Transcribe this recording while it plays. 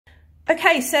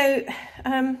Okay, so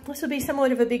this will be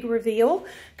somewhat of a big reveal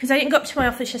because I didn't go up to my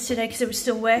office yesterday because it was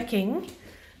still working.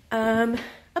 Up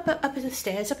the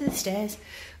stairs.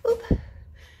 Oop.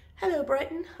 Hello,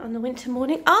 Brighton, on the winter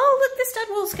morning. Oh, look, the stud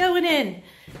wall's going in.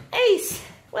 Ace,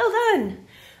 well done.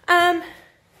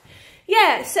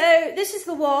 Yeah, so this is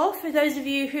the wall, for those of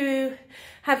you who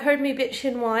have heard me bitch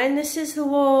and whine. This is the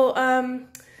wall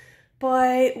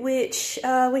by which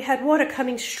we had water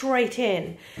coming straight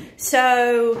in.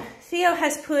 So Theo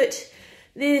has put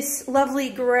this lovely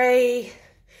grey,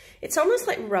 it's almost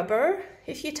like rubber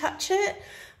if you touch it.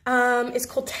 It's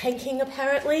called tanking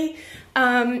apparently.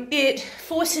 It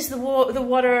forces the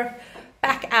water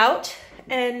back out,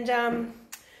 and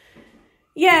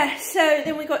yeah, so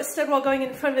then we got a stud wall going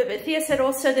in front of it, but Thea said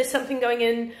also there's something going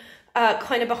in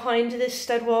kind of behind this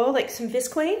stud wall, like some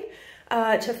visqueen,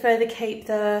 to further keep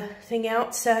the thing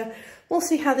out. So we'll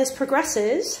see how this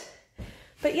progresses.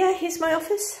 But yeah, here's my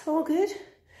office, all good,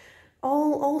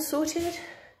 all sorted.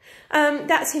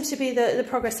 That seems to be the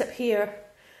progress up here,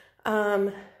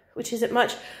 which isn't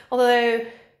much. Although,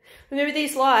 remember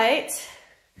these lights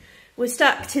were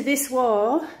stuck to this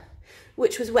wall,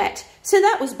 which was wet. So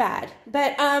that was bad.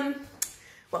 But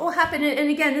what will happen, and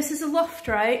again, this is a loft,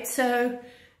 right? So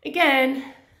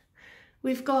again,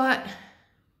 we've got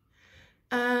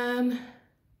a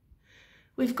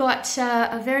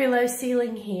very low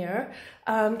ceiling here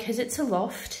because it's a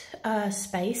loft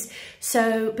space.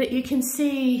 So, but you can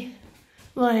see,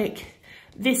 like,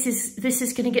 this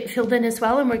is going to get filled in as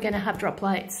well, and we're going to have drop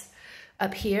lights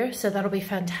up here, so that'll be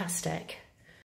fantastic.